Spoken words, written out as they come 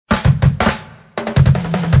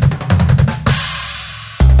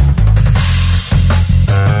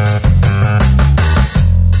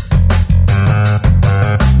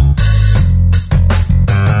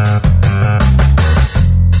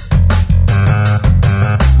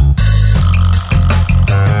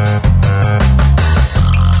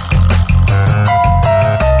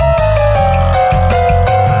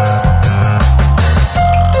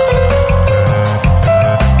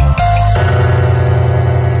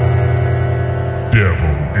Devil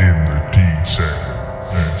in the detail.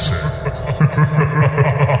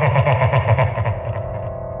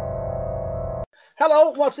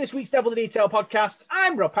 Hello, what's this week's Devil in the Detail podcast?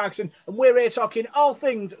 I'm Rob Paxson, and we're here talking all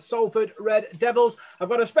things Salford Red Devils. I've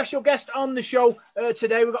got a special guest on the show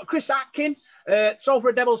today. We've got Chris Atkin, Salford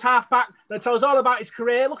Red Devils halfback, going to tell us all about his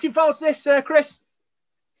career. Looking forward to this, Chris.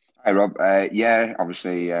 Hi, Rob.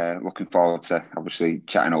 Obviously looking forward to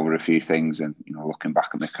chatting over a few things and looking back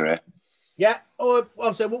at my career. Yeah,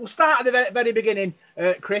 obviously we'll start at the very beginning,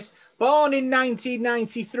 Chris. Born in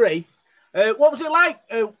 1993. What was it like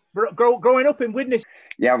growing up in Widnes?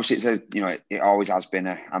 Yeah, obviously it always has been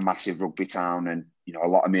a massive rugby town, and a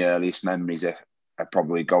lot of my earliest memories are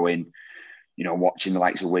probably going, watching the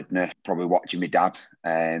likes of Widnes, probably watching my dad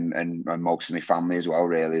and most of my family as well.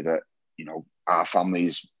 Really, that our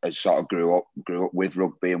families has sort of grew up with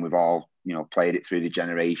rugby, and we've all played it through the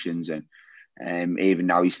generations, and even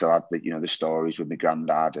now you still have the stories with my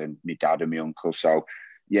granddad and my dad and my uncle. So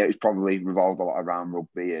yeah, it's probably revolved a lot around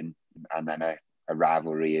rugby and then a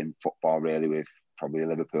rivalry in football, really, with probably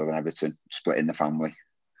Liverpool and Everton splitting the family.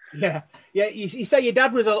 Yeah. You say your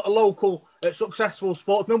dad was a local successful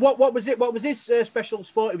sportsman. What was it? What was his special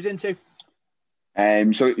sport he was into?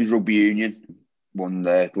 So it was rugby union. Won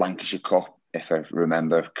the Lancashire Cup, if I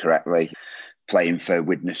remember correctly. Playing for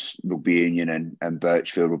Widnes Rugby Union and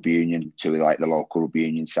Birchfield Rugby Union, two of the local rugby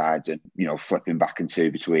union sides, and flipping back and two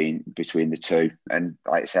between the two. And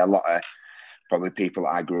like I say, a lot of probably people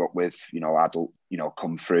that I grew up with, adult,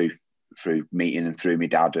 come through meeting and through my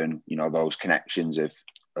dad, and those connections of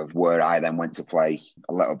where I then went to play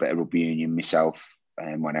a little bit of rugby union myself,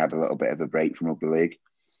 when I had a little bit of a break from rugby league.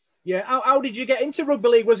 Yeah, how did you get into rugby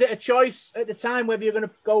league? Was it a choice at the time whether you're going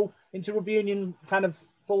to go into rugby union kind of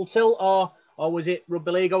full tilt, or was it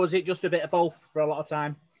rugby league, or was it just a bit of both for a lot of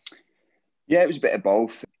time? Yeah, it was a bit of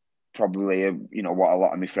both. Probably, what a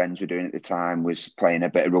lot of my friends were doing at the time was playing a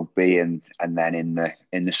bit of rugby, and then in the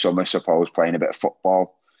summer, suppose, playing a bit of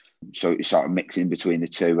football. So it's sort of mixing between the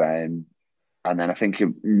two. And then I think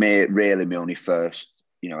my only first,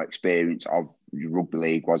 experience of rugby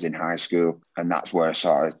league was in high school, and that's where I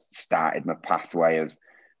sort of started my pathway of,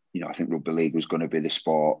 I think rugby league was going to be the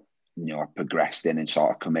sport, I progressed in and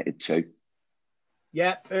sort of committed to.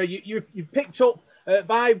 Yeah, you picked up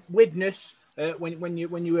by Widnes when you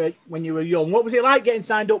were young. What was it like getting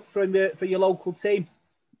signed up for your local team?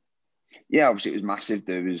 Yeah, obviously it was massive.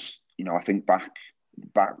 There was, I think back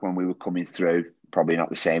when we were coming through, probably not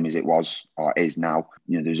the same as it was or is now.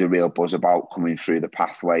 There's a real buzz about coming through the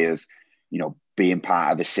pathway of, being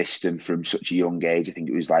part of a system from such a young age. I think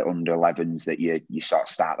it was like under 11s that you sort of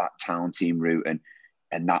start that town team route,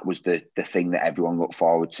 and that was the thing that everyone looked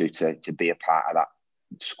forward to be a part of that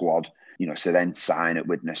squad. So then sign at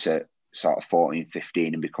Widnes at sort of 14,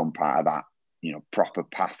 15 and become part of that, proper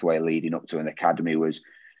pathway leading up to an academy was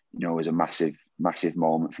a massive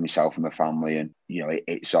moment for myself and my family. And,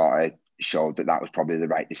 it sort of showed that was probably the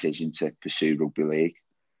right decision to pursue rugby league.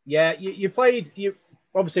 Yeah, you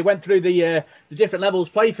obviously went through the different levels.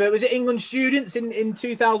 Played for, was it England Students in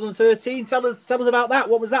 2013? Tell us about that.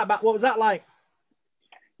 What was that about? What was that like?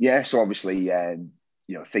 Yeah, so obviously,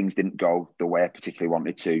 things didn't go the way I particularly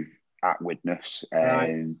wanted to at Widnes.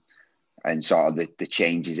 Right. And sort of the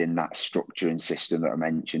changes in that structure and system that I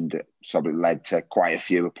mentioned sort of led to quite a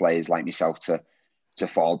few players like myself to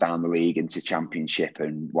fall down the league into Championship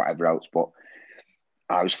and whatever else. But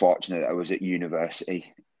I was fortunate that I was at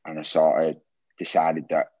university, and I sort of decided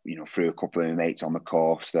that, through a couple of my mates on the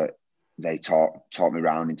course, that they taught me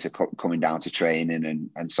around into coming down to training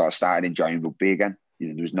and sort of started enjoying rugby again.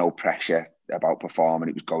 There was no pressure about performing.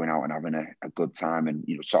 It was going out and having a good time, and,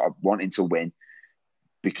 sort of wanting to win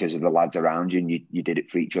because of the lads around you, and you did it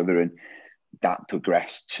for each other. And that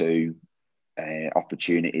progressed to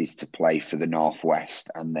opportunities to play for the Northwest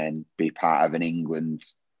and then be part of an England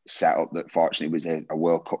setup that fortunately was a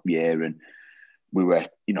World Cup year. And we were,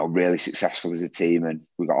 really successful as a team, and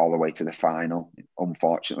we got all the way to the final.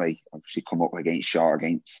 Unfortunately, obviously come up against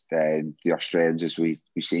the Australians, as we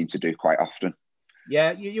seem to do quite often.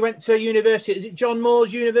 Yeah, you went to university. Is it John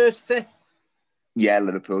Moores University? Yeah,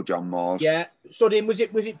 Liverpool, John Moores. Yeah, studying, was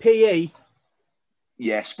it PE?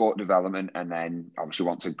 Yeah, sport development, and then obviously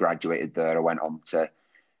once I graduated there, I went on to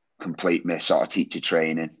complete my sort of teacher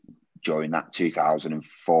training during that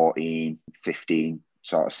 2014-15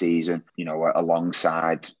 sort of season,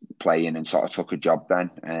 alongside playing, and sort of took a job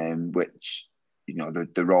then, which,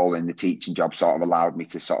 the role in the teaching job sort of allowed me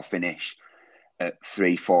to sort of finish at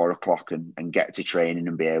 3-4 o'clock and get to training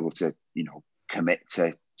and be able to, commit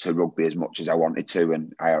to rugby as much as I wanted to.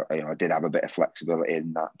 And I did have a bit of flexibility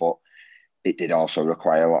in that, but it did also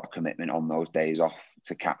require a lot of commitment on those days off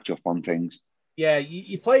to catch up on things. Yeah,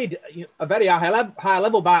 you played a very high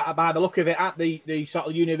level by the look of it at the sort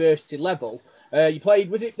of university level. You played,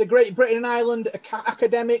 was it the Great Britain and Ireland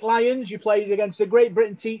Academic Lions? You played against the Great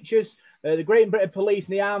Britain Teachers, the Great Britain Police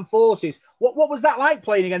and the Armed Forces. What was that like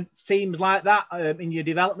playing against teams like that in your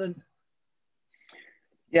development?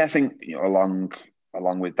 Yeah, I think along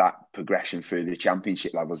with that progression through the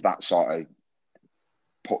championship levels, that sort of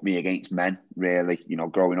put me against men, really.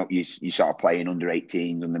 Growing up, you sort of playing under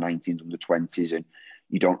 18s, under 19s, under 20s, and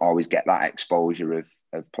you don't always get that exposure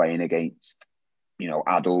of playing against,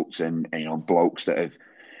 adults and blokes that have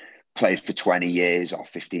played for 20 years or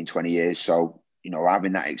 15, 20 years. So,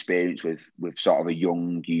 having that experience with sort of a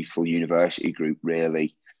young, youthful university group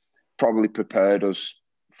really probably prepared us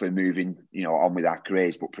for moving, on with our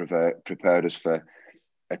careers, but prepared us for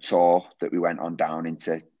a tour that we went on down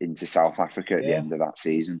into South Africa at the end of that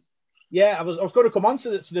season. Yeah, I was going to come on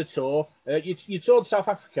to the tour. You toured South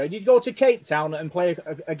Africa. Did you go to Cape Town and play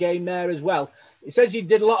a game there as well? It says you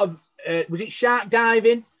did a lot of, was it shark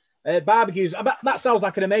diving, barbecues? That sounds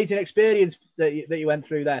like an amazing experience that you went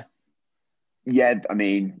through there. Yeah, I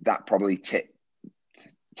mean, that probably tipped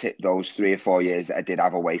those 3 or 4 years that I did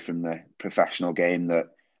have away from the professional game, that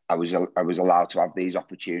I was allowed to have these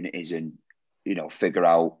opportunities and, figure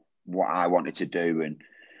out what I wanted to do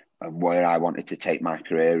and where I wanted to take my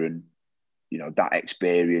career. And, that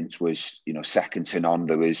experience was, second to none.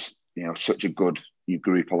 There was, such a good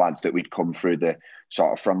group of lads that we'd come through the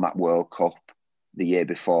sort of from that World Cup the year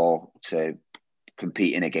before to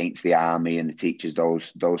competing against the Army and the Teachers,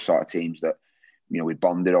 those sort of teams that, we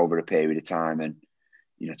bonded over a period of time. And,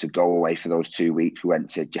 to go away for those 2 weeks, we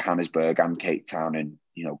went to Johannesburg and Cape Town and,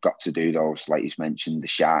 got to do those, like you mentioned, the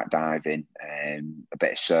shark diving, a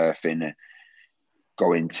bit of surfing,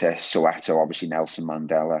 going to Soweto, obviously Nelson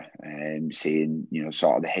Mandela, and seeing,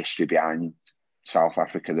 sort of the history behind South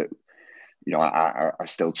Africa that, I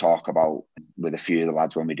still talk about with a few of the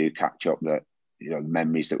lads when we do catch up, that, the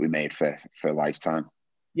memories that we made for a lifetime.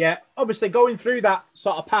 Yeah, obviously going through that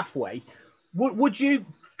sort of pathway, would you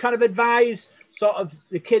kind of advise sort of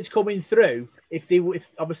the kids coming through, if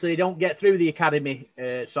obviously they don't get through the academy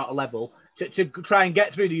sort of level, to try and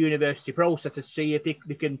get through the university process to see if they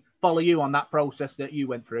can follow you on that process that you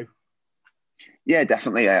went through? Yeah,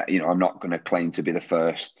 definitely. I'm not going to claim to be the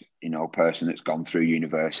first, person that's gone through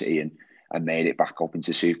university and made it back up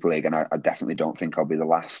into Super League, and I definitely don't think I'll be the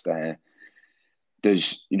last.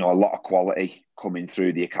 There's, a lot of quality coming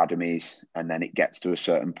through the academies, and then it gets to a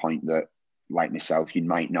certain point that, like myself, you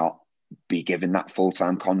might not be given that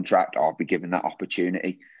full-time contract or be given that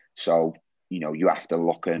opportunity. So, you have to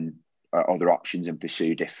look at other options and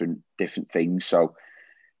pursue different things. So,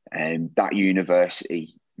 that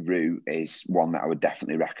university route is one that I would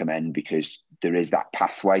definitely recommend, because there is that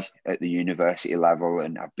pathway at the university level,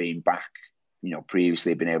 and I've been back,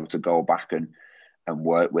 previously been able to go back and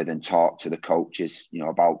work with and talk to the coaches,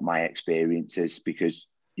 about my experiences, because,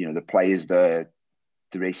 the players there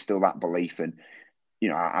is still that belief. And,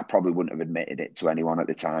 I probably wouldn't have admitted it to anyone at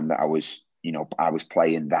the time that I was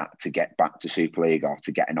playing that to get back to Super League or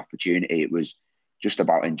to get an opportunity. It was just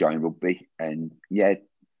about enjoying rugby. And yeah,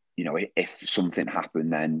 if something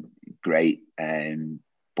happened, then great.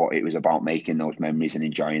 But it was about making those memories and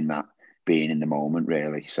enjoying that, being in the moment,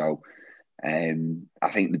 really. So I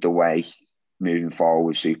think the way moving forward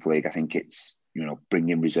with Super League, I think it's,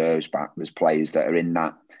 bringing reserves back. There's players that are in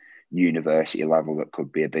that university level that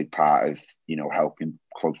could be a big part of, helping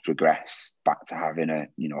clubs progress back to having a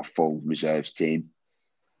full reserves team.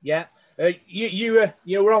 Yeah. You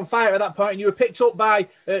were on fire at that point, and you were picked up by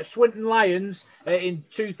Swinton Lions in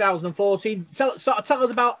 2014. Tell us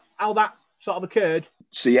about how that sort of occurred.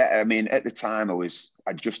 So yeah, I mean, at the time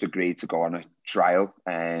I just agreed to go on a trial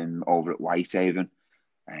over at Whitehaven.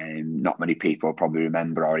 Not many people probably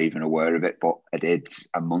remember or even aware of it, but I did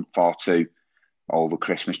a month or two over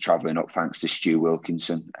Christmas travelling up, thanks to Stu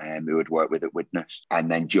Wilkinson, who had worked with at Widnes.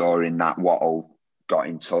 And then during that, Wattle got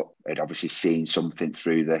in touch. I'd obviously seen something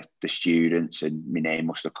through the students, and my name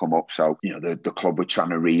must have come up. So, the club were trying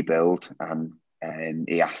to rebuild, and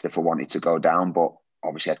he asked if I wanted to go down, but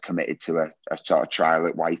obviously I'd committed to a sort of trial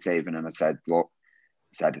at Whitehaven. And I said, look,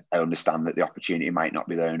 I understand that the opportunity might not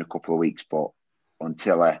be there in a couple of weeks, but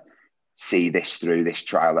until I see this through, this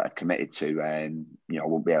trial that I'd committed to, I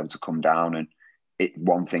won't be able to come down. And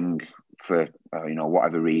one thing for,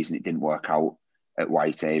 whatever reason, it didn't work out at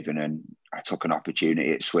Whitehaven, and I took an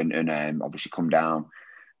opportunity at Swinton, obviously come down,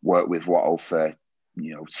 work with Wattle for,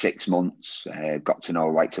 6 months, got to know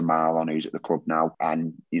like to Marlon, who's at the club now,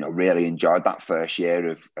 and, really enjoyed that first year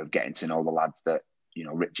of getting to know the lads that,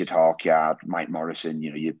 Richard Hawkyard, Mike Morrison,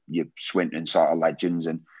 your Swinton sort of legends.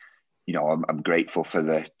 And, I'm grateful for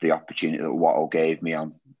the opportunity that Wattle gave me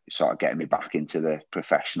on sort of getting me back into the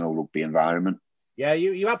professional rugby environment. Yeah,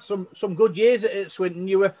 you had some good years at Swinton.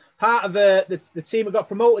 You were part of the team that got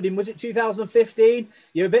promoted in, was it 2015?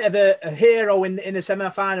 You're a bit of a hero in the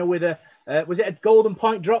semi-final with was it a golden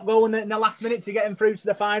point drop goal in the last minute to get him through to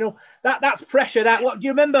the final? That's pressure. What do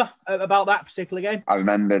you remember about that particular game? I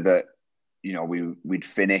remember that, we'd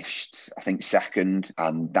finished, I think, second,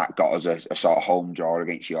 and that got us a sort of home draw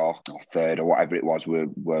against York, or third, or whatever it was, where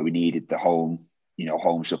we needed the home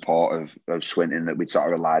support of Swinton that we'd sort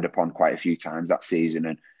of relied upon quite a few times that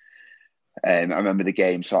season. And I remember the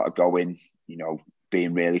game sort of going,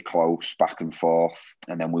 being really close back and forth.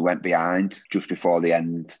 And then we went behind just before the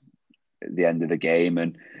end of the game.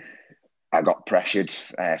 And I got pressured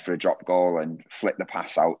for a drop goal and flicked the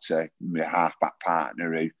pass out to my half-back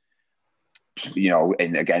partner who,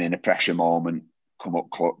 in a pressure moment, come up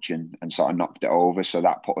clutch and sort of knocked it over. So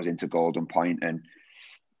that put us into golden point. And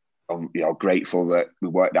I'm grateful that we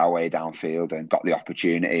worked our way downfield and got the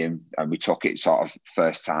opportunity, and we took it sort of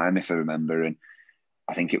first time, if I remember. And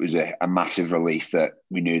I think it was a massive relief that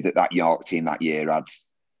we knew that York team that year had,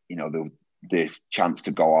 the chance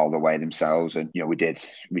to go all the way themselves. And, we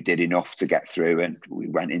did enough to get through, and we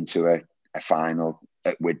went into a final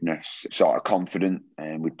at Widnes sort of confident,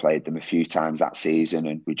 and we played them a few times that season,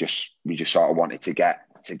 and we just sort of wanted to get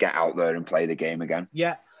out there and play the game again.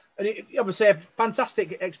 Yeah. And obviously a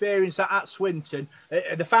fantastic experience at Swinton.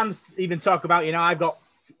 The fans even talk about, I've got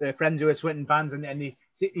friends who are Swinton fans, and they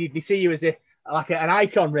see you as an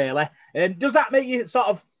icon, really. And does that make you sort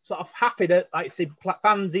of happy that, like, see,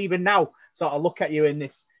 fans even now sort of look at you in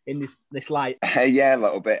this light? Yeah, a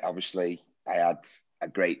little bit. Obviously, I had a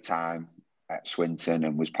great time at Swinton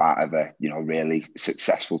and was part of a really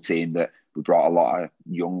successful team that we brought a lot of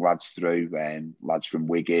young lads through, lads from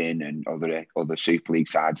Wigan and other Super League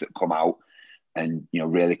sides that come out and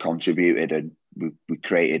really contributed, and we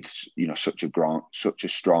created such a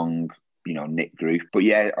strong knit group. But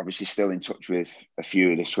yeah, obviously still in touch with a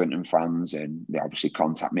few of the Swinton fans, and they obviously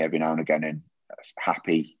contact me every now and again, and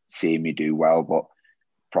happy seeing me do well, but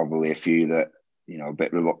probably a few that a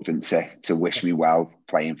bit reluctant to wish me well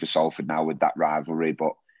playing for Salford now with that rivalry.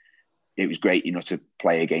 But it was great, to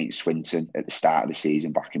play against Swinton at the start of the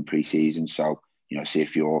season, back in pre-season. So, see a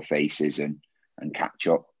few old faces and catch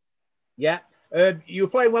up. Yeah. You were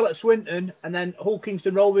playing well at Swinton, and then Hull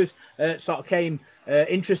Kingston Rovers sort of came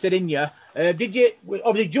interested in you. Did you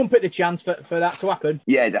obviously jump at the chance for that to happen?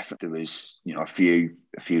 Yeah, definitely. There was,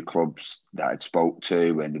 a few clubs that I'd spoke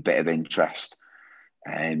to and a bit of interest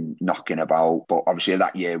and knocking about. But obviously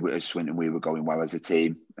that year at Swinton, we were going well as a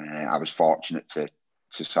team. I was fortunate to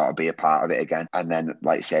sort of be a part of it again. And then,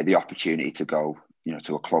 like I say, the opportunity to go,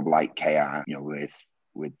 to a club like KR,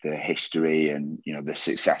 with the history and, the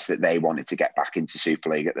success that they wanted to get back into Super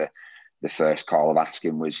League at the first call of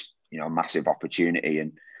asking was, a massive opportunity.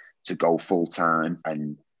 And to go full time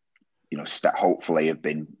and, hopefully have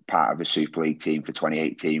been part of a Super League team for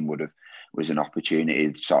 2018 was an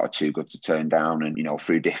opportunity sort of too good to turn down. And,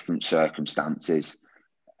 through different circumstances,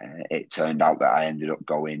 it turned out that I ended up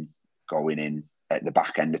going in at the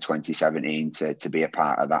back end of 2017 to be a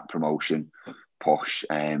part of that promotion push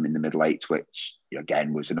in the middle eights, which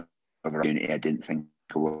again was another opportunity I didn't think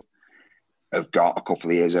I would have got a couple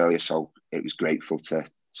of years earlier. So it was grateful to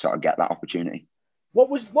sort of get that opportunity. What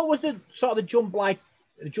was the sort of the jump like?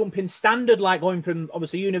 The jumping standard, like going from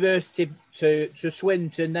obviously university to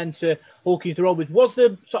Swinton, then to Hull Kingston Rovers? Was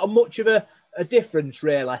there sort of much of a difference,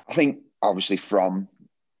 really? I think obviously from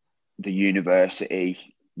the university,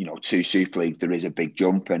 to Super League, there is a big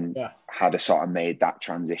jump, and had I sort of made that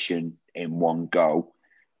transition in one go,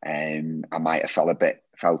 I might have felt a bit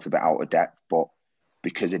out of depth. But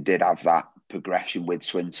because I did have that progression with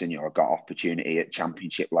Swinton, I got opportunity at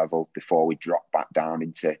championship level before we dropped back down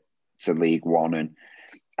into League One, and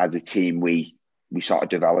as a team, we sort of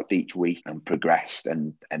developed each week and progressed,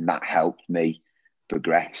 and that helped me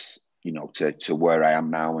progress, to where I am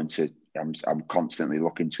now, and I'm constantly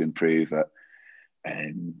looking to improve it.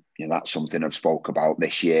 And that's something I've spoke about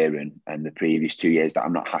this year and the previous 2 years, that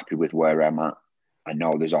I'm not happy with where I'm at. I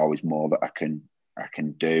know there's always more that I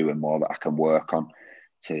can do and more that I can work on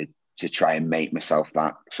to try and make myself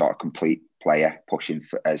that sort of complete player, pushing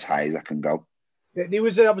for as high as I can go. There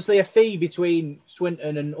was obviously a fee between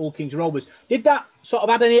Swinton and Hull Kingston Rovers. Did that sort of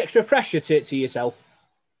add any extra pressure to yourself?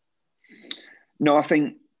 No, I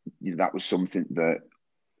think that was something that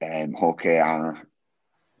Hull KR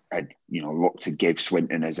had, looked to give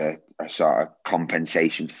Swinton as a sort of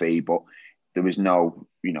compensation fee. But there was no,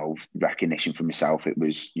 recognition for myself. It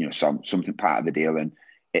was, something part of the deal, and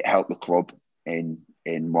it helped the club in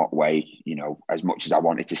what way, as much as I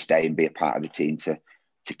wanted to stay and be a part of the team to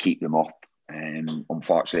keep them up.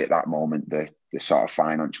 Unfortunately, at that moment, the sort of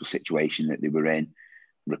financial situation that they were in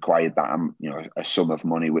required that, a sum of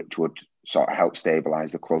money which would sort of help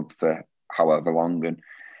stabilise the club for however long. And,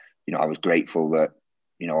 I was grateful that,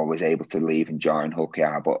 I was able to leave and join Hull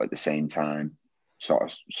KR, but at the same time, sort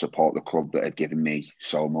of support the club that had given me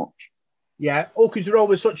so much. Yeah, Hull KR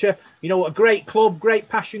was such a great club, great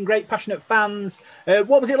passion, great passionate fans.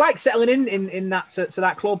 What was it like settling in that to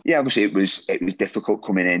that club? Yeah, obviously it was difficult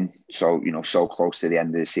coming in, so so close to the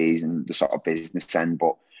end of the season, the sort of business end,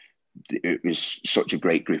 but it was such a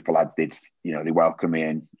great group of lads. They welcomed me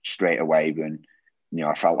in straight away, and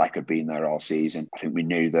I felt like I'd been there all season. I think we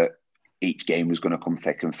knew that each game was going to come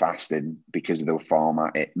thick and fast, and because of the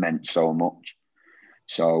format, it meant so much.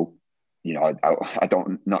 So, I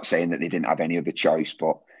don't, not saying that they didn't have any other choice,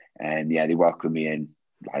 but they welcomed me in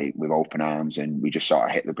like with open arms, and we just sort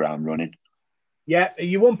of hit the ground running. Yeah,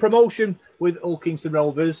 you won promotion with Hull Kingston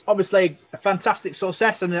Rovers. Obviously, a fantastic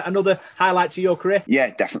success and another highlight to your career.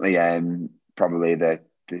 Yeah, definitely. Probably the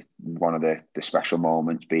one of the special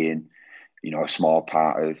moments being, a small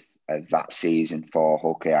part of that season for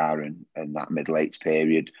Hull KR and that middle eights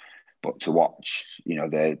period. But to watch,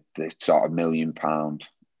 the sort of £1 million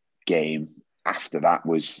game after that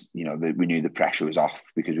was, we knew the pressure was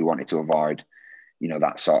off because we wanted to avoid,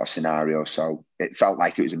 that sort of scenario. So it felt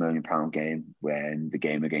like it was £1 million game when the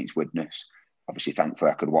game against Widnes. Obviously,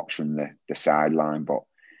 thankfully, I could watch from the sideline, but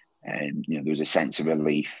there was a sense of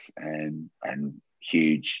relief and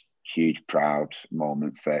huge proud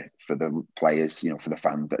moment for the players, for the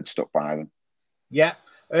fans that had stuck by them. Yeah.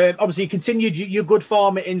 Obviously, you continued your good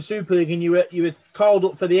form in Super League, and you were called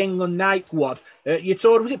up for the England night squad. You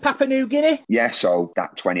toured, was it Papua New Guinea? Yeah, so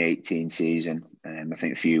that 2018 season, I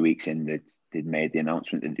think a few weeks in, they'd made the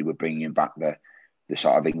announcement that they were bringing back the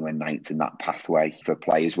sort of England nights and that pathway for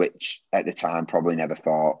players, which at the time probably never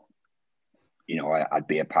thought, I'd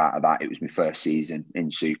be a part of that. It was my first season in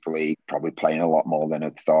Super League, probably playing a lot more than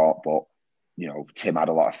I'd thought, but, Tim had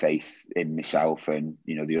a lot of faith in myself and,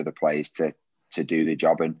 the other players to do the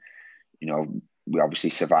job. And, we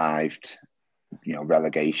obviously survived,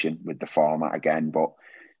 relegation with the format again. But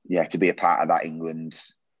yeah, to be a part of that England,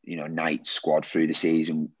 night squad through the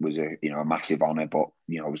season was a massive honour. But,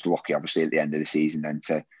 I was lucky, obviously, at the end of the season then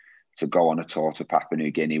to go on a tour to Papua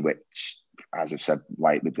New Guinea, which, as I've said,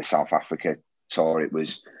 like with the South Africa tour, it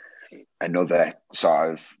was another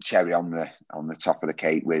sort of cherry on the top of the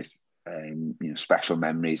cake with, special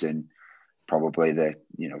memories and probably the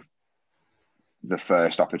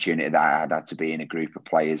first opportunity that I had to be in a group of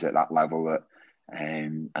players at that level that,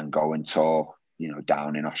 and go and tour,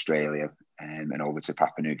 down in Australia and over to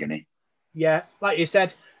Papua New Guinea. Yeah, like you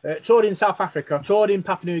said, toured in South Africa, toured in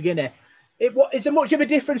Papua New Guinea. Is there much of a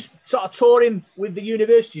difference sort of touring with the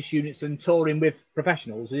university students and touring with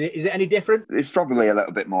professionals? Is it any different? It's probably a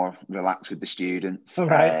little bit more relaxed with the students.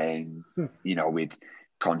 Right. We'd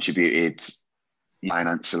contributed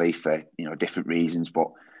financially for, different reasons, but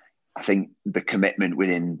I think the commitment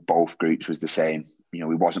within both groups was the same.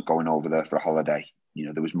 We wasn't going over there for a holiday.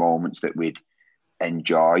 There was moments that we'd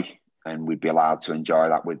enjoy and we'd be allowed to enjoy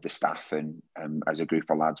that with the staff and as a group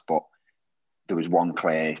of lads. But there was one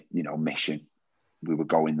clear, mission. We were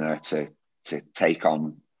going there to take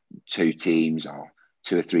on two teams or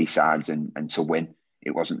two or three sides and to win.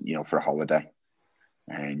 It wasn't, for a holiday.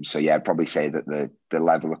 So yeah, I'd probably say that the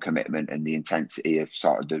level of commitment and the intensity of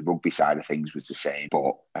sort of the rugby side of things was the same,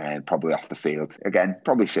 but probably off the field again,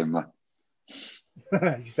 probably similar.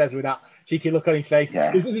 She says with that cheeky look on his face.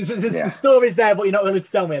 Yeah. The story's there, but you're not willing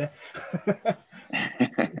to tell me.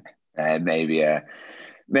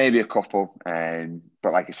 Maybe a couple,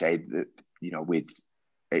 but like I say,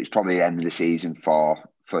 it's probably the end of the season for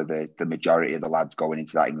the majority of the lads going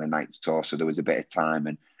into that England nights tour. So there was a bit of time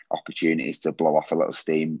and opportunities to blow off a little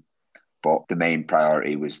steam, but the main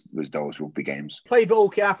priority was those rugby games. Played for Hull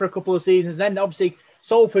KR for a couple of seasons, then obviously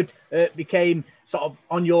Salford became sort of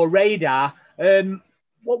on your radar.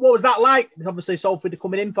 What was that like? Obviously Salford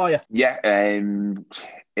coming in for you. Yeah,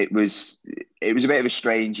 it was a bit of a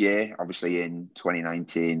strange year. Obviously in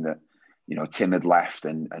 2019 that Tim had left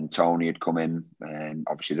and Tony had come in.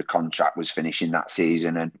 Obviously the contract was finishing that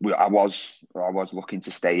season, and I was looking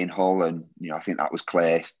to stay in Hull, and I think that was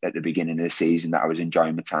clear at the beginning of the season that I was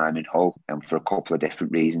enjoying my time in Hull, and for a couple of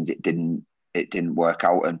different reasons it didn't work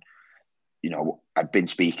out. And I'd been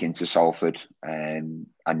speaking to Salford, and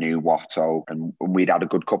I knew Watto, and we'd had a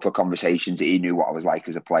good couple of conversations. He knew what I was like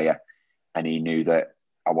as a player, and he knew that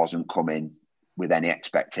I wasn't coming with any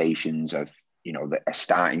expectations of, a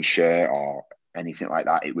starting shirt or anything like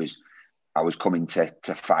that. I was coming to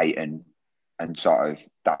fight, and sort of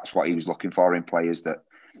that's what he was looking for in players, that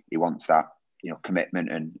he wants that,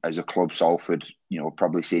 commitment. And as a club, Salford,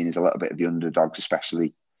 probably seen as a little bit of the underdogs,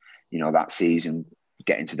 especially, that season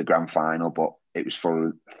getting to the grand final, but it was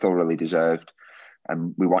thoroughly deserved.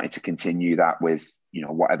 And we wanted to continue that with,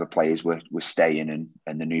 whatever players were staying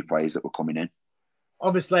and the new players that were coming in.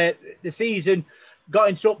 Obviously, the season got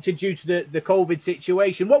interrupted due to the COVID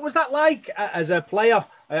situation. What was that like as a player,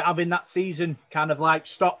 having that season kind of like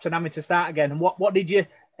stopped and having to start again? And what did you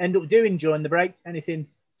end up doing during the break? Anything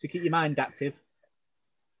to keep your mind active?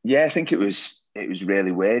 Yeah, I think it was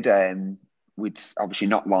really weird. We'd obviously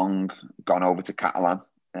not long gone over to Catalan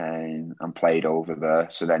and played over there.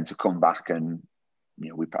 So then to come back and,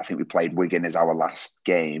 I think we played Wigan as our last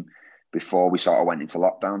game before we sort of went into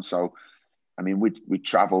lockdown. So, I mean, we'd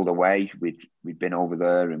travelled away. We'd been over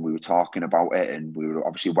there and we were talking about it, and we were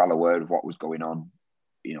obviously well aware of what was going on,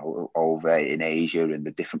 over in Asia and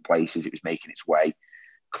the different places it was making its way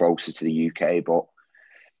closer to the UK. But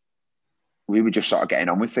we were just sort of getting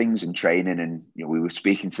on with things and training, and we were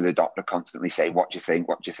speaking to the doctor constantly, saying, "What do you think?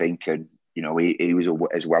 What do you think?" And he was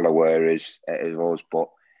as well aware as us, but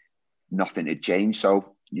nothing had changed.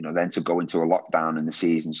 So then to go into a lockdown and the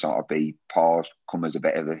season sort of be paused come as a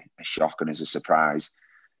bit of a shock and as a surprise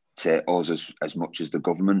to us as much as the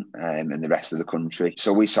government and the rest of the country.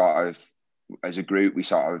 So we sort of, as a group,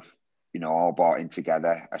 all bought in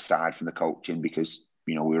together, aside from the coaching, because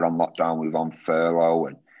we were on lockdown, we were on furlough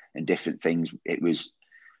and different things. It was,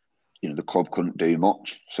 the club couldn't do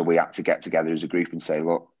much. So we had to get together as a group and say,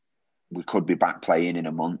 look, we could be back playing in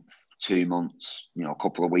a month, 2 months, a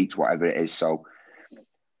couple of weeks, whatever it is. So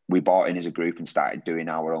we bought in as a group and started doing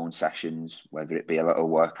our own sessions, whether it be a little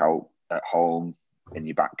workout at home, in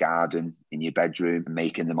your back garden, in your bedroom,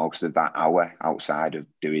 making the most of that hour outside of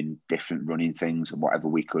doing different running things and whatever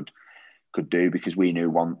we could do, because we knew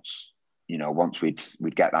once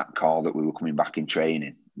we'd get that call that we were coming back in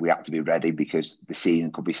training, we had to be ready, because the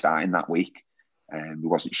season could be starting that week, and we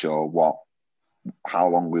wasn't sure how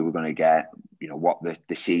long we were going to get, what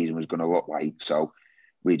the season was going to look like. So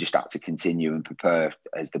we just had to continue and prepare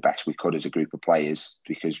as the best we could as a group of players,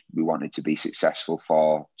 because we wanted to be successful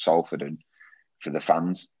for Salford and for the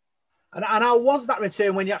fans. And how was that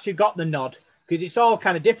return when you actually got the nod? Because it's all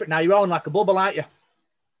kind of different now. You're on like a bubble, aren't you?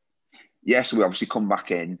 Yes, so we obviously come back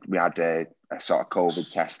in. We had a sort of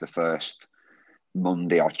COVID test the first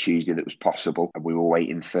Monday or Tuesday that was possible, and we were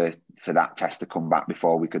waiting for that test to come back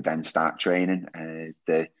before we could then start training.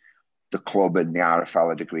 The club and the RFL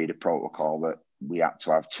had agreed a protocol that we had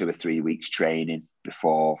to have 2 or 3 weeks training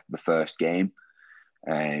before the first game.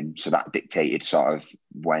 So that dictated sort of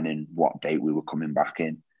when and what date we were coming back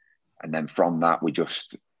in. And then from that, we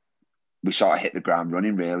sort of hit the ground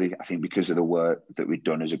running, really. I think because of the work that we'd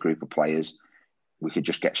done as a group of players, we could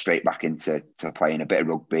just get straight back into playing a bit of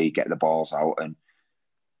rugby, get the balls out.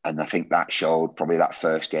 And I think that showed probably that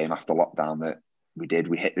first game after lockdown that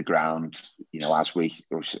we hit the ground, as we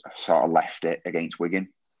sort of left it against Wigan.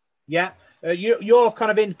 Yeah. You're kind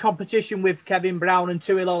of in competition with Kevin Brown and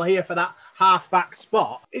Tui Lola here for that half-back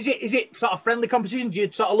spot. Is it sort of friendly competition? Do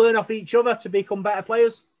you sort of learn off each other to become better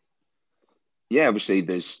players? Yeah, obviously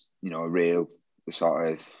there's, a real sort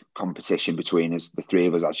of competition between us, the three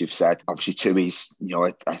of us, as you've said. Obviously Tui's,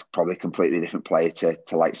 probably a completely different player to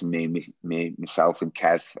likes of myself and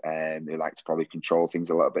Kev, who like to probably control things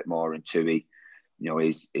a little bit more. And Tui,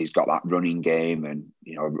 he's got that running game and,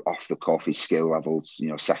 off the cuff, his skill levels,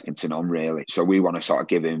 second to none, really. So we want to sort of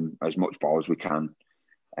give him as much ball as we can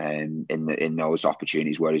in those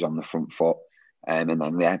opportunities where he's on the front foot. And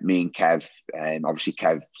then, yeah, me and Kev, obviously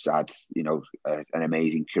Kev's had, an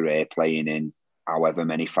amazing career playing in however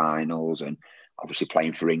many finals and obviously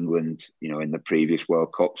playing for England, in the previous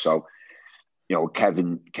World Cup. So,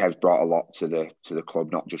 Kev's brought a lot to the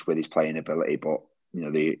club, not just with his playing ability, but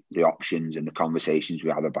the options and the conversations we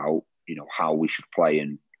have about, how we should play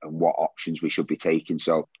and what options we should be taking.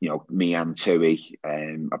 So, me and Tui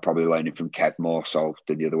are probably learning from Kev more so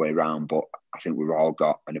than the other way around. But I think we've all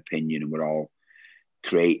got an opinion and we're all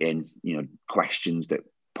creating, questions that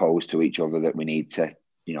pose to each other that we need to,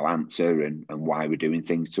 answer and why we're doing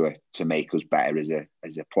things to make us better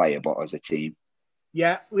as a player, but as a team.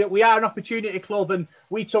 Yeah, we are an opportunity club, and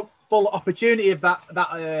we took full opportunity of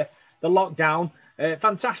the lockdown.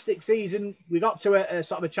 Fantastic season. We got to a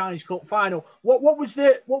sort of a Challenge Cup final. What was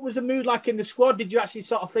the mood like in the squad? Did you actually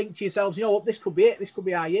sort of think to yourselves, this could be it. This could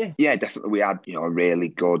be our year? Yeah, definitely. We had a really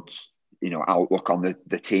good outlook on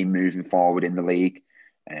the team moving forward in the league.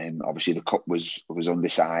 Obviously the cup was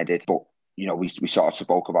undecided, but we sort of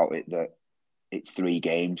spoke about it, that it's 3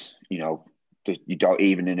 games. You don't,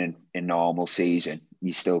 even in a normal season,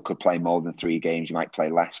 you still could play more than 3 games. You might play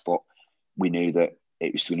less, but we knew that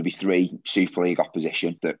it was going to be 3 Super League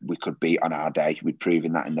opposition that we could beat on our day. We'd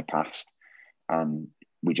proven that in the past, and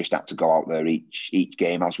we just had to go out there each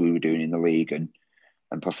game as we were doing in the league and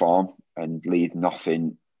perform and leave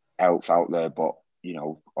nothing else out there but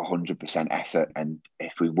 100% effort. And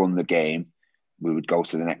if we won the game, we would go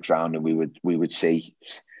to the next round and we would see,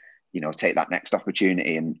 take that next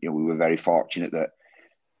opportunity. And we were very fortunate that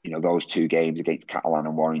those 2 games against Catalan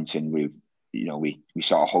and Warrington, we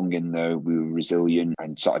sort of hung in there. We were resilient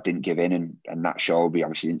and sort of didn't give in, and that showed. We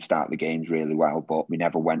obviously didn't start the games really well, but we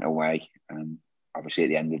never went away. And obviously at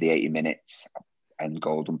the end of the 80 minutes and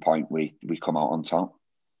golden point, we come out on top.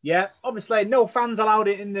 Yeah, obviously no fans allowed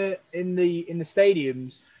in the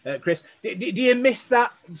stadiums. Chris, do you miss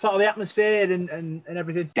that sort of the atmosphere and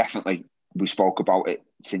everything? Definitely. We spoke about it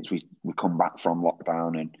since we come back from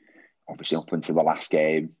lockdown, and obviously up until the last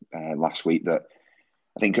game last week, that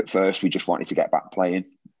I think at first we just wanted to get back playing,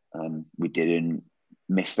 and we didn't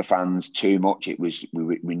miss the fans too much. It was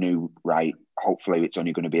we knew, right, hopefully it's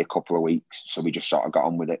only going to be a couple of weeks, so we just sort of got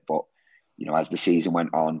on with it. But as the season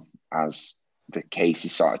went on, as the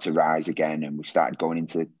cases started to rise again and we started going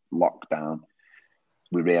into lockdown,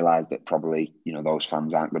 we realised that probably, those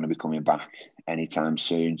fans aren't going to be coming back anytime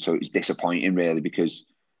soon. So it was disappointing, really, because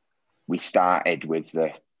we started with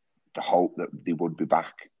the hope that they would be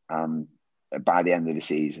back. And by the end of the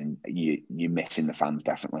season, you're missing the fans,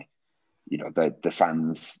 definitely. The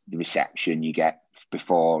fans, the reception you get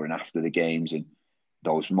before and after the games, and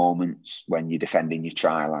those moments when you're defending your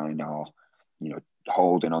try line or,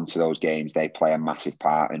 holding on to those games, they play a massive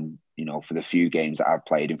part. And, for the few games that I've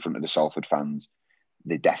played in front of the Salford fans,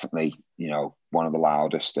 they're definitely, one of the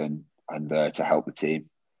loudest and there to help the team.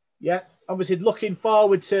 Yeah, obviously looking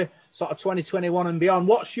forward to sort of 2021 and beyond.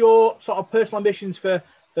 What's your sort of personal ambitions for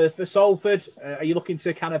Salford? Are you looking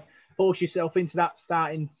to kind of force yourself into that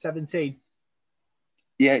starting 17?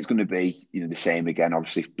 Yeah, it's going to be, the same again,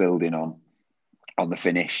 obviously building on the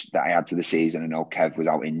finish that I had to the season. I know Kev was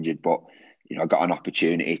out injured, but, I got an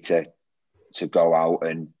opportunity to go out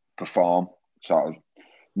and perform, sort of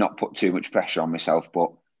not put too much pressure on myself,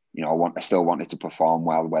 but, I still wanted to perform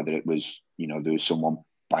well, whether it was, there was someone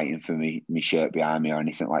biting for me shirt behind me or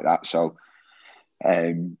anything like that. So,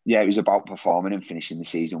 it was about performing and finishing the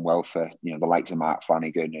season well for, the likes of Mark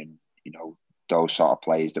Flanagan and, those sort of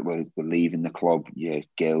players that were leaving the club, your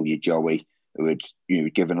Gil, your Joey, who had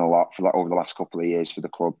given a lot for that over the last couple of years for the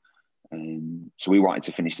club. So we wanted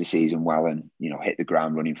to finish the season well and, hit the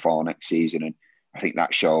ground running for next season. And I think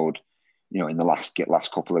that showed, in the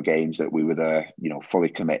last couple of games that we were there, fully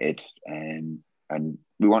committed. And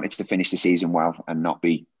we wanted to finish the season well and not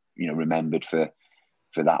be, remembered for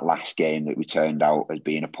that last game that we turned out as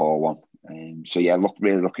being a poor one. So yeah,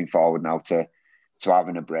 really looking forward now to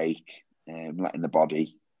having a break, letting the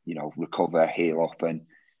body, recover, heal up,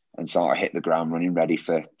 and sort of hit the ground running, ready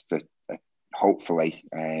for hopefully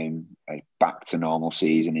a back to normal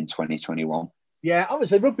season in 2021. Yeah,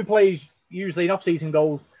 obviously rugby players usually in off-season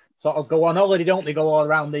go on holiday, don't they? Go all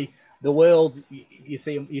around the world. You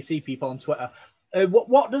see people on Twitter.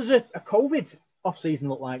 What does a COVID off-season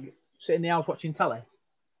look like? Sitting in the house watching telly?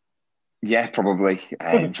 Yeah, probably.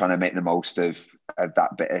 Trying to make the most of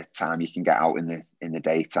that bit of time you can get out in the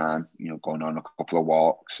daytime. Going on a couple of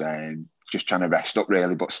walks and just trying to rest up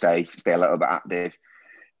really, but stay a little bit active.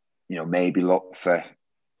 Maybe look for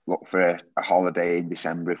a holiday in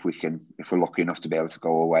December if we're lucky enough to be able to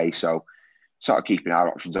go away. So sort of keeping our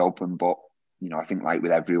options open. But I think like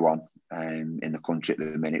with everyone in the country at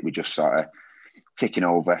the minute, we're just sort of ticking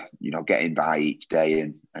over. Getting by each day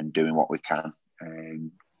and doing what we can.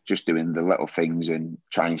 Just doing the little things and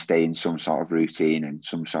trying to stay in some sort of routine and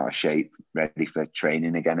some sort of shape, ready for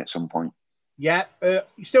training again at some point. Yeah,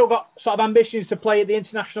 you still got sort of ambitions to play at the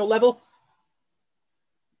international level?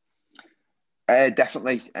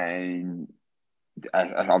 Definitely. I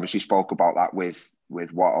obviously spoke about that with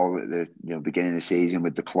what all at the beginning of the season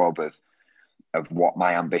with the club of what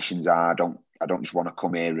my ambitions are. I don't just want to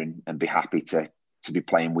come here and be happy to be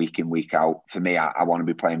playing week in, week out. For me, I want to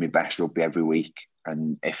be playing my best rugby every week.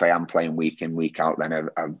 And if I am playing week in, week out, then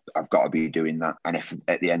I've got to be doing that. And if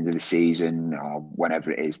at the end of the season or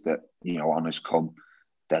whenever it is that, honours come,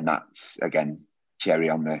 then that's, again, cherry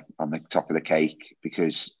on the top of the cake,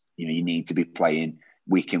 because, you need to be playing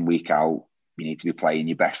week in, week out. You need to be playing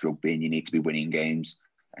your best rugby and you need to be winning games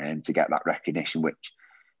and to get that recognition, which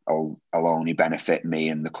will only benefit me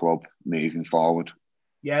and the club moving forward.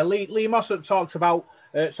 Yeah, Lee Mossop talks about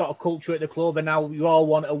sort of culture at the club and now you all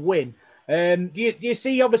want to win. Do you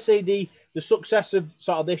see, obviously, the success of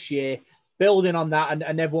sort of this year, building on that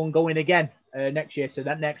and everyone going again next year to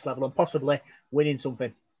that next level and possibly winning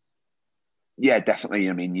something? Yeah, definitely.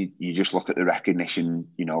 I mean, you just look at the recognition,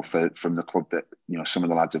 from the club that, some of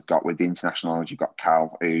the lads have got with the international. You've got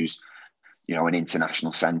Cal, who's, an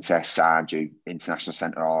international centre, Sarge, who international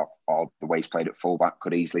centre or the way he's played at fullback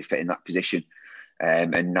could easily fit in that position.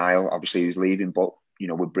 And Niall, obviously, who's leaving, but,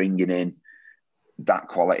 we're bringing in that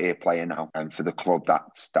quality of player now. And for the club,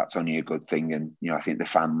 that's only a good thing. And, I think the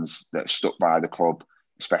fans that are stuck by the club,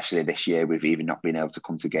 especially this year, we've even not been able to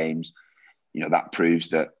come to games, that proves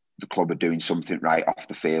that the club are doing something right off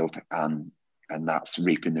the field, and that's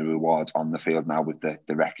reaping the rewards on the field now with the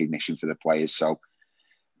recognition for the players. So,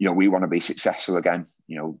 we want to be successful again.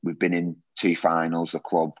 We've been in 2 finals, the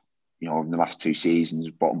club, in the last 2 seasons,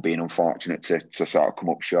 but being unfortunate to sort of come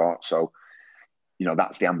up short. So,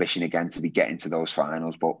 that's the ambition again, to be getting to those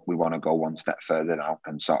finals, but we want to go one step further now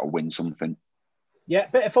and sort of win something. Yeah,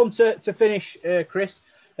 bit of fun to finish, Chris.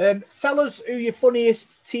 Tell us who your funniest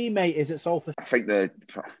teammate is at Salford. I think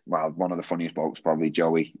one of the funniest blokes probably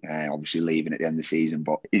Joey, obviously leaving at the end of the season,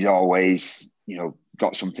 but he's always,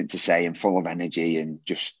 got something to say and full of energy and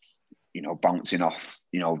just, bouncing off,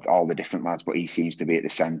 all the different lads, but he seems to be at the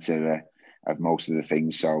centre of most of the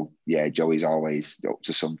things. So yeah, Joey's always up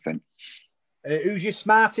to something. Who's your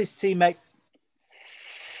smartest teammate?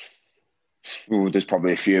 There's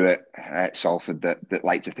probably a few at Salford that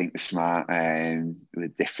like to think they're smart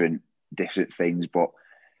with different things, but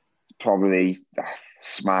probably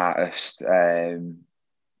smartest,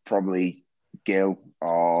 probably Gil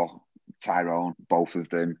or Tyrone. Both of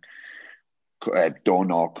them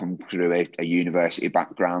don't all come through a university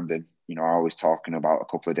background, and are always talking about a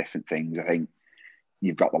couple of different things. I think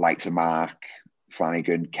you've got the likes of Mark,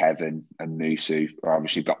 Flanagan, Kevin, and Moose, who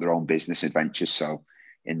obviously got their own business adventures. So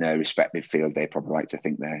in their respective field, they probably like to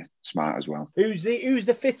think they're smart as well. Who's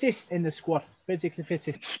the fittest in the squad? Physically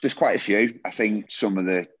fittest? There's quite a few. I think some of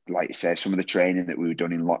the, like you say, some of the training that we were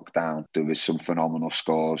done in lockdown, there was some phenomenal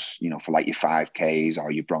scores, for like your 5Ks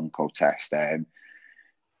or your Bronco test.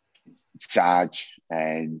 Sarge,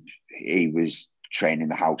 and he was training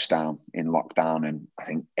the house down in lockdown, and I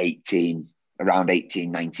think around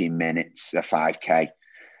 18, 19 minutes, a 5K.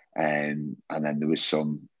 And then there was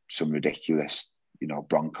some ridiculous,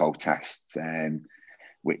 Bronco tests,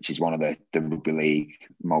 which is one of the Rugby League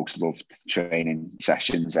most loved training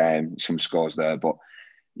sessions. Some scores there, but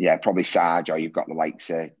yeah, probably Sarge, or you've got the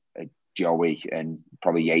likes of Joey and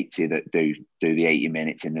probably Yatesy that do the 80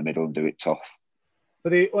 minutes in the middle and do it tough. For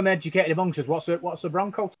the uneducated amongst us, what's a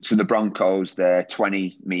Bronco? So the Broncos, they're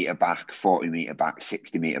 20 metre back, 40 metre back,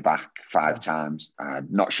 60 metre back 5 times.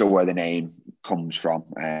 Not sure where the name comes from,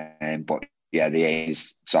 but yeah, the aim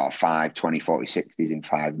is sort of 5, 20, 40, 60s in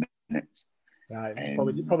 5 minutes. Right,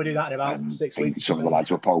 probably do that in about 6 weeks. Some of the lads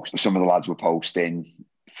were posting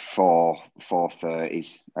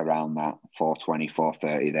 430s around that, 420,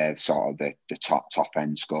 430. They're sort of the top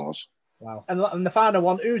end scores. Wow. And the final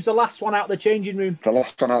one, who's the last one out of the changing room? The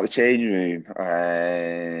last one out of the changing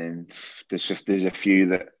room, there's a few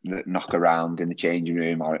that knock around in the changing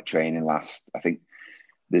room or at training last. I think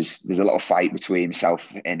there's a little fight between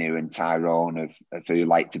myself, Inu, and Tyrone of who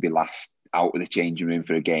like to be last out of the changing room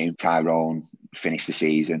for a game. Tyrone finished the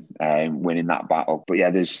season winning that battle. But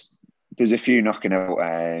yeah, there's a few knocking out,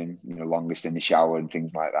 longest in the shower and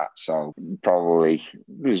things like that. So probably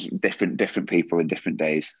there's different people in different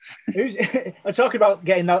days. I'm talking about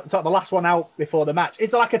getting the last one out before the match.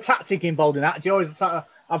 Is there like a tactic involved in that? Do you always sort of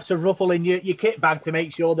have to ruffle in your kit bag to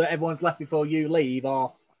make sure that everyone's left before you leave,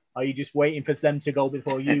 or are you just waiting for them to go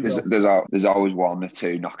before you go? There's always one or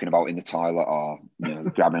two knocking about in the toilet, or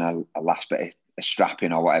grabbing a last bit of a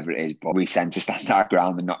strapping or whatever it is. But we tend to stand our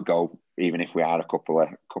ground and not go, even if we are a couple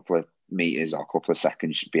of meters or a couple of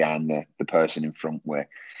seconds behind the person in front, where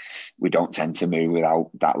we don't tend to move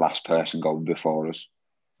without that last person going before us.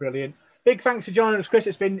 Brilliant. Big thanks for joining us, Chris.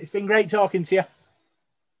 It's been great talking to you.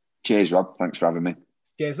 Cheers, Rob. Thanks for having me.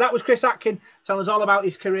 Cheers. That was Chris Atkin telling us all about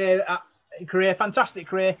his career, fantastic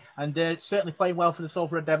career, and certainly playing well for the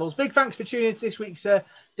Salford Red Devils. Big thanks for tuning in to this week's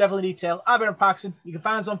Devil in Detail. I'm Aaron Parkinson. You can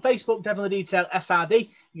find us on Facebook, Devil in Detail SRD.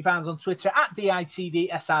 You can find us on Twitter at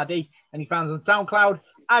DITDSRD, and you can find us on SoundCloud,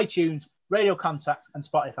 iTunes, Radio Contact, and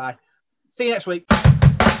Spotify. See you next week.